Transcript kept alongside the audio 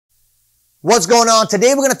What's going on?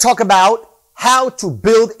 Today we're going to talk about how to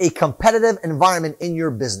build a competitive environment in your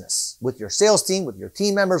business with your sales team, with your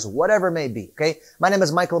team members, whatever it may be. Okay. My name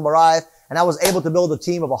is Michael Maraev, and I was able to build a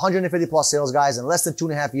team of 150 plus sales guys in less than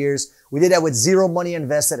 2.5 years. We did that with zero money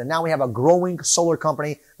invested. And now we have a growing solar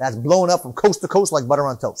company that's blowing up from coast to coast like butter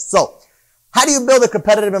on toast. So how do you build a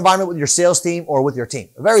competitive environment with your sales team or with your team?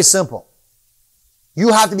 Very simple.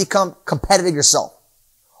 You have to become competitive yourself.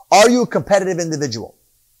 Are you a competitive individual?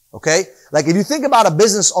 Okay? Like if you think about a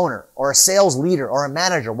business owner or a sales leader or a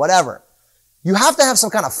manager, whatever, you have to have some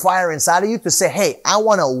kind of fire inside of you to say, hey, I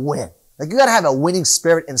want to win. Like you got to have a winning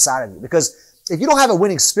spirit inside of you, because if you don't have a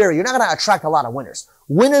winning spirit, you're not going to attract a lot of winners.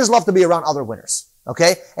 Winners love to be around other winners.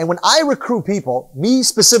 Okay? And when I recruit people, me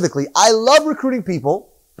specifically, I love recruiting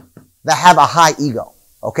people that have a high ego.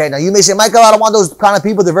 Okay? Now you may say, Michael, I don't want those kind of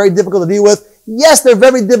people. They're very difficult to deal with. Yes, they're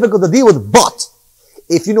very difficult to deal with, but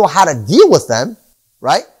if you know how to deal with them,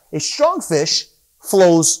 right? A strong fish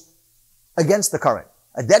flows against the current.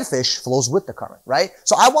 A dead fish flows with the current, right?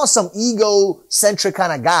 So I want some egocentric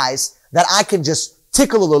kind of guys that I can just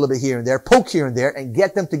tickle a little bit here and there, poke here and there, and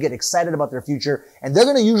get them to get excited about their future. And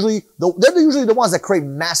they're usually the ones that create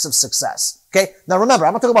massive success. Okay? Now remember,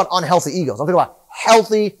 I'm not talking about unhealthy egos. I'm talking about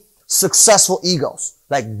healthy, successful egos.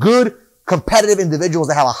 Like good, competitive individuals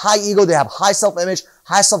that have a high ego, they have high self-image,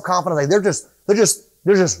 high self-confidence. Like they're just,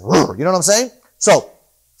 you know what I'm saying? So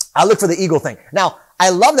I look for the ego thing. Now, I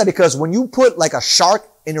love that because when you put like a shark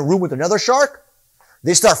in a room with another shark,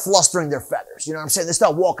 they start flustering their feathers. You know what I'm saying? They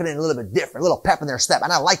start walking in a little bit different, a little pep in their step.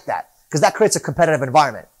 And I like that because that creates a competitive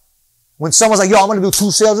environment. When someone's like, yo, I'm going to do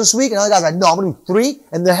 2 sales this week. And the other guy's like, no, I'm going to do 3.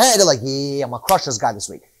 In their head, they're like, yeah, I'm going to crush this guy this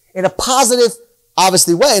week. In a positive,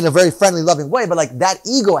 obviously way, in a very friendly, loving way. But like that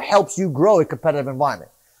ego helps you grow a competitive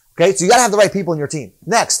environment. Okay. So you got to have the right people in your team.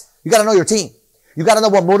 Next, you got to know your team. You got to know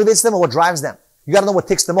what motivates them and what drives them. You gotta know what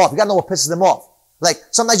ticks them off. You gotta know what pisses them off. Like,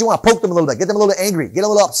 sometimes you want to poke them a little bit, get them a little angry, get them a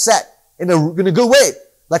little upset in a good way.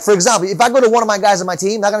 Like, for example, if I go to one of my guys on my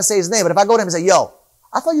team, not gonna say his name, but if I go to him and say, yo,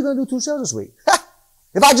 I thought you were gonna do 2 sales this week.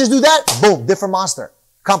 If I just do that, boom, different monster.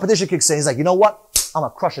 Competition kicks in. He's like, you know what? I'm gonna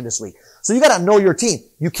crush it this week. So you gotta know your team.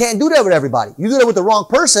 You can't do that with everybody. You do that with the wrong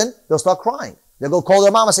person, they'll start crying. They'll go call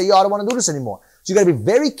their mom and say, yo, I don't want to do this anymore. So you gotta be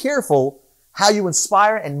very careful how you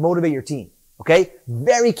inspire and motivate your team. Okay?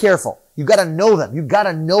 Very careful. You gotta know them. You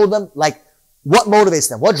gotta know them, like what motivates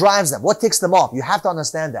them, what drives them, what ticks them off. You have to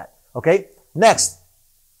understand that. Okay? Next,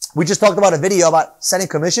 we just talked about a video about setting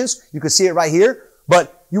commissions. You can see it right here.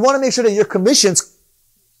 But you want to make sure that your commissions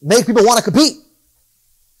make people want to compete.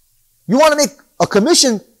 You want to make a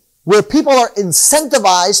commission where people are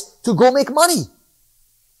incentivized to go make money.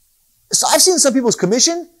 So I've seen some people's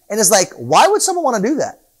commission, and it's like, why would someone want to do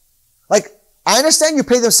that? Like, I understand you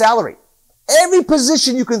pay them salary. Every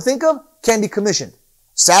position you can think of can be commissioned.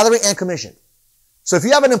 Salary and commission. So if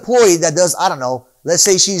you have an employee that does, I don't know, let's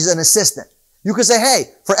say she's an assistant. You could say,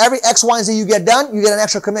 hey, for every X, Y, and Z you get done, you get an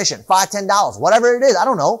extra commission. $5, $10, whatever it is. I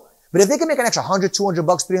don't know. But if they can make an extra $100, $200,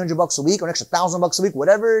 $300 a week, or an extra $1,000 a week,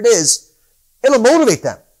 whatever it is, it'll motivate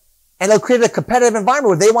them. And it'll create a competitive environment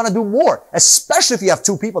where they want to do more, especially if you have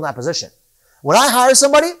 2 people in that position. When I hire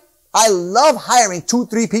somebody, I love hiring 2,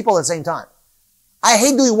 3 people at the same time. I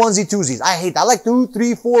hate doing onesie twosies. I like 2,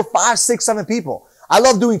 3, 4, 5, 6, 7 people. I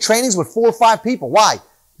love doing trainings with 4 or 5 people. Why?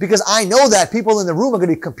 Because I know that people in the room are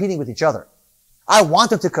going to be competing with each other. I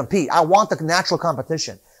want them to compete. I want the natural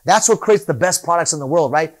competition. That's what creates the best products in the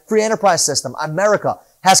world, right? Free enterprise system. America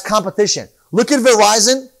has competition. Look at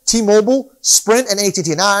Verizon, T-Mobile, Sprint, and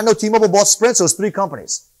AT&T. Now, I know T-Mobile bought Sprint, so it's 3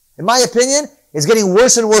 companies. In my opinion, it's getting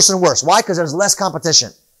worse and worse and worse. Why? Because there's less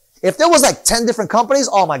competition. If there was like 10 different companies,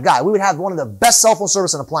 oh my God, we would have one of the best cell phone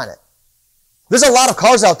services on the planet. There's a lot of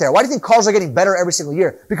cars out there. Why do you think cars are getting better every single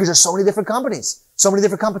year? Because there's so many different companies, so many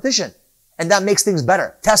different competition. And that makes things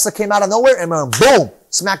better. Tesla came out of nowhere and boom,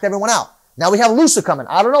 smacked everyone out. Now we have Lucid coming.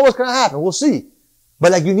 I don't know what's going to happen. We'll see.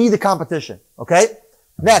 But like you need the competition. Okay?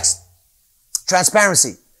 Next,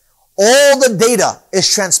 transparency. All the data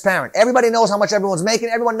is transparent. Everybody knows how much everyone's making.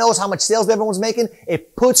 Everyone knows how much sales everyone's making.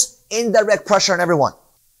 It puts indirect pressure on everyone.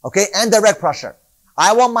 Okay, and direct pressure.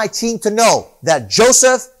 I want my team to know that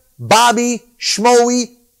Joseph, Bobby,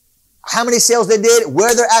 Shmoey, how many sales they did,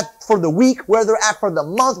 where they're at for the week, where they're at for the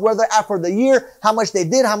month, where they're at for the year, how much they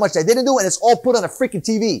did, how much they didn't do, and it's all put on a freaking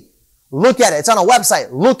TV. Look at it. It's on a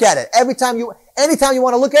website. Look at it. Anytime you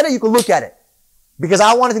want to look at it, you can look at it. Because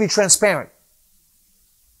I want it to be transparent.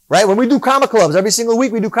 Right? When we do comma clubs, every single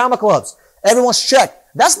week we do comma clubs. Everyone's check.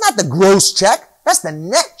 That's not the gross check. That's the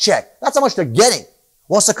net check. That's how much they're getting.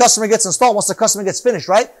 Once the customer gets installed, once the customer gets finished,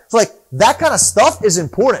 right? So like that kind of stuff is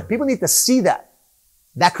important. People need to see that.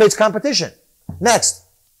 That creates competition. Next,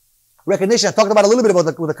 Recognition, I talked about a little bit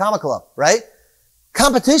about with the Comma Club, right?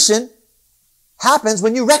 Competition happens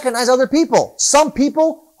when you recognize other people. Some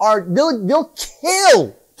people they'll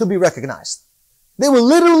kill to be recognized. They will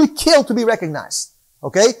literally kill to be recognized.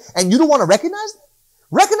 Okay? And you don't want to recognize them?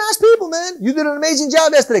 Recognize people, man. You did an amazing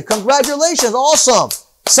job yesterday. Congratulations. Awesome.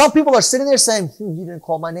 Some people are sitting there saying, you didn't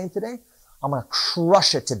call my name today? I'm going to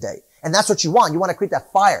crush it today. And that's what you want. You want to create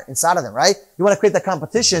that fire inside of them, right? You want to create that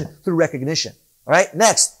competition through recognition. All right?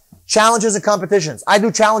 Next, challenges and competitions. I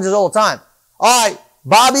do challenges all the time. All right,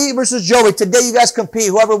 Bobby versus Joey. Today you guys compete.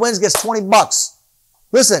 Whoever wins gets $20.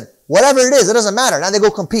 Listen, whatever it is, it doesn't matter. Now they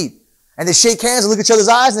go compete. And they shake hands and look at each other's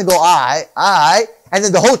eyes and they go, all right. And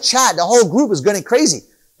then the whole chat, the whole group is getting crazy.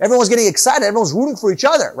 Everyone's getting excited. Everyone's rooting for each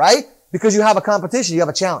other, right? Because you have a competition. You have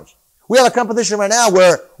a challenge. We have a competition right now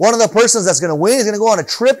where one of the persons that's going to win is going to go on a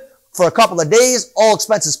trip for a couple of days, all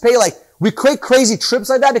expenses paid. Like, we create crazy trips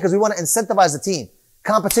like that because we want to incentivize the team.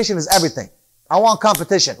 Competition is everything. I want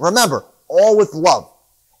competition. Remember, all with love.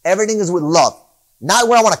 Everything is with love. Not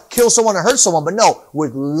when I want to kill someone or hurt someone, but no,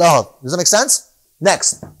 with love. Does that make sense?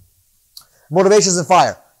 Next. Motivations and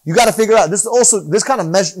fire. You got to figure out, this kind of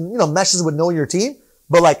meshes with knowing your team,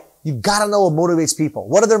 but like, you got to know what motivates people.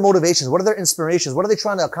 What are their motivations? What are their inspirations? What are they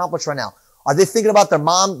trying to accomplish right now? Are they thinking about their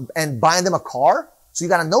mom and buying them a car? So you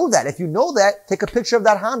got to know that. If you know that, take a picture of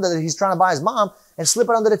that Honda that he's trying to buy his mom and slip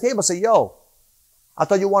it under the table. Say, yo, I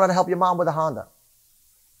thought you wanted to help your mom with a Honda.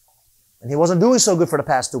 And he wasn't doing so good for the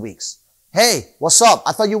past 2 weeks. Hey, what's up?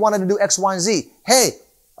 I thought you wanted to do X, Y, and Z. Hey,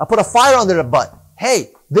 I put a fire under the butt.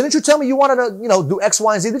 Hey, didn't you tell me you wanted to, do X,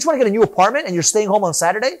 Y, and Z? Didn't you want to get a new apartment and you're staying home on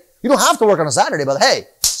Saturday? You don't have to work on a Saturday, but hey,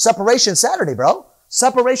 separation Saturday, bro.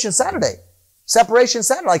 Separation Saturday. Separation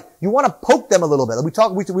Saturday. Like, you want to poke them a little bit.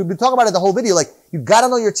 We've been talking about it the whole video. Like, you got to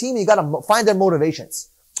know your team and you got to find their motivations.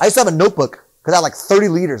 I used to have a notebook because I had like 30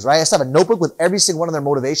 leaders, right? I used to have a notebook with every single one of their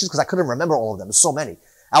motivations because I couldn't remember all of them. There's so many.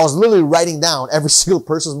 I was literally writing down every single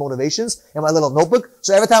person's motivations in my little notebook.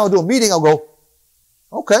 So every time I do a meeting, I'll go,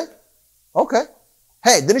 okay.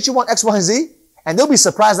 Hey, didn't you want X, Y, and Z? And they'll be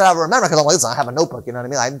surprised that I remember because I'm like, listen, I have a notebook, you know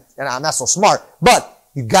what I mean? I'm not so smart, but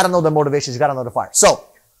you got to know the motivations. You got to know the fire. So,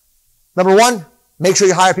 number 1, make sure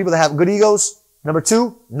you hire people that have good egos. Number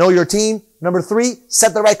 2, know your team. Number 3,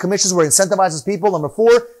 set the right commissions where it incentivizes people. Number 4,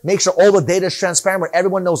 make sure all the data is transparent where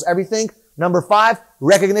everyone knows everything. Number 5,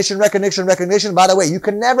 recognition. By the way, you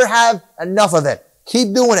can never have enough of it.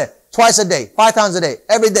 Keep doing it twice a day, 5 times a day,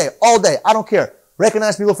 every day, all day. I don't care.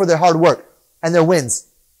 Recognize people for their hard work and their wins.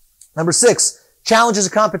 Number 6, challenges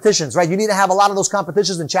and competitions, right? You need to have a lot of those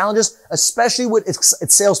competitions and challenges, especially with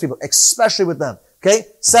its salespeople, especially with them. Okay?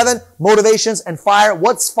 7, motivations and fire.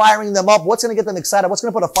 What's firing them up? What's going to get them excited? What's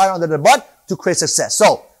going to put a fire under their butt to create success?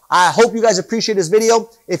 So, I hope you guys appreciate this video.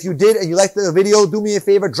 If you did and you liked the video, do me a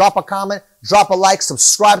favor, drop a comment, drop a like,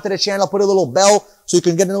 subscribe to the channel, put a little bell so you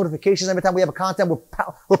can get the notifications every time we have a content.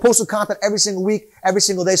 We're posting content every single week, every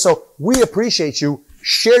single day. So we appreciate you.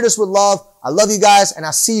 Share this with love. I love you guys, and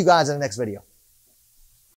I'll see you guys in the next video.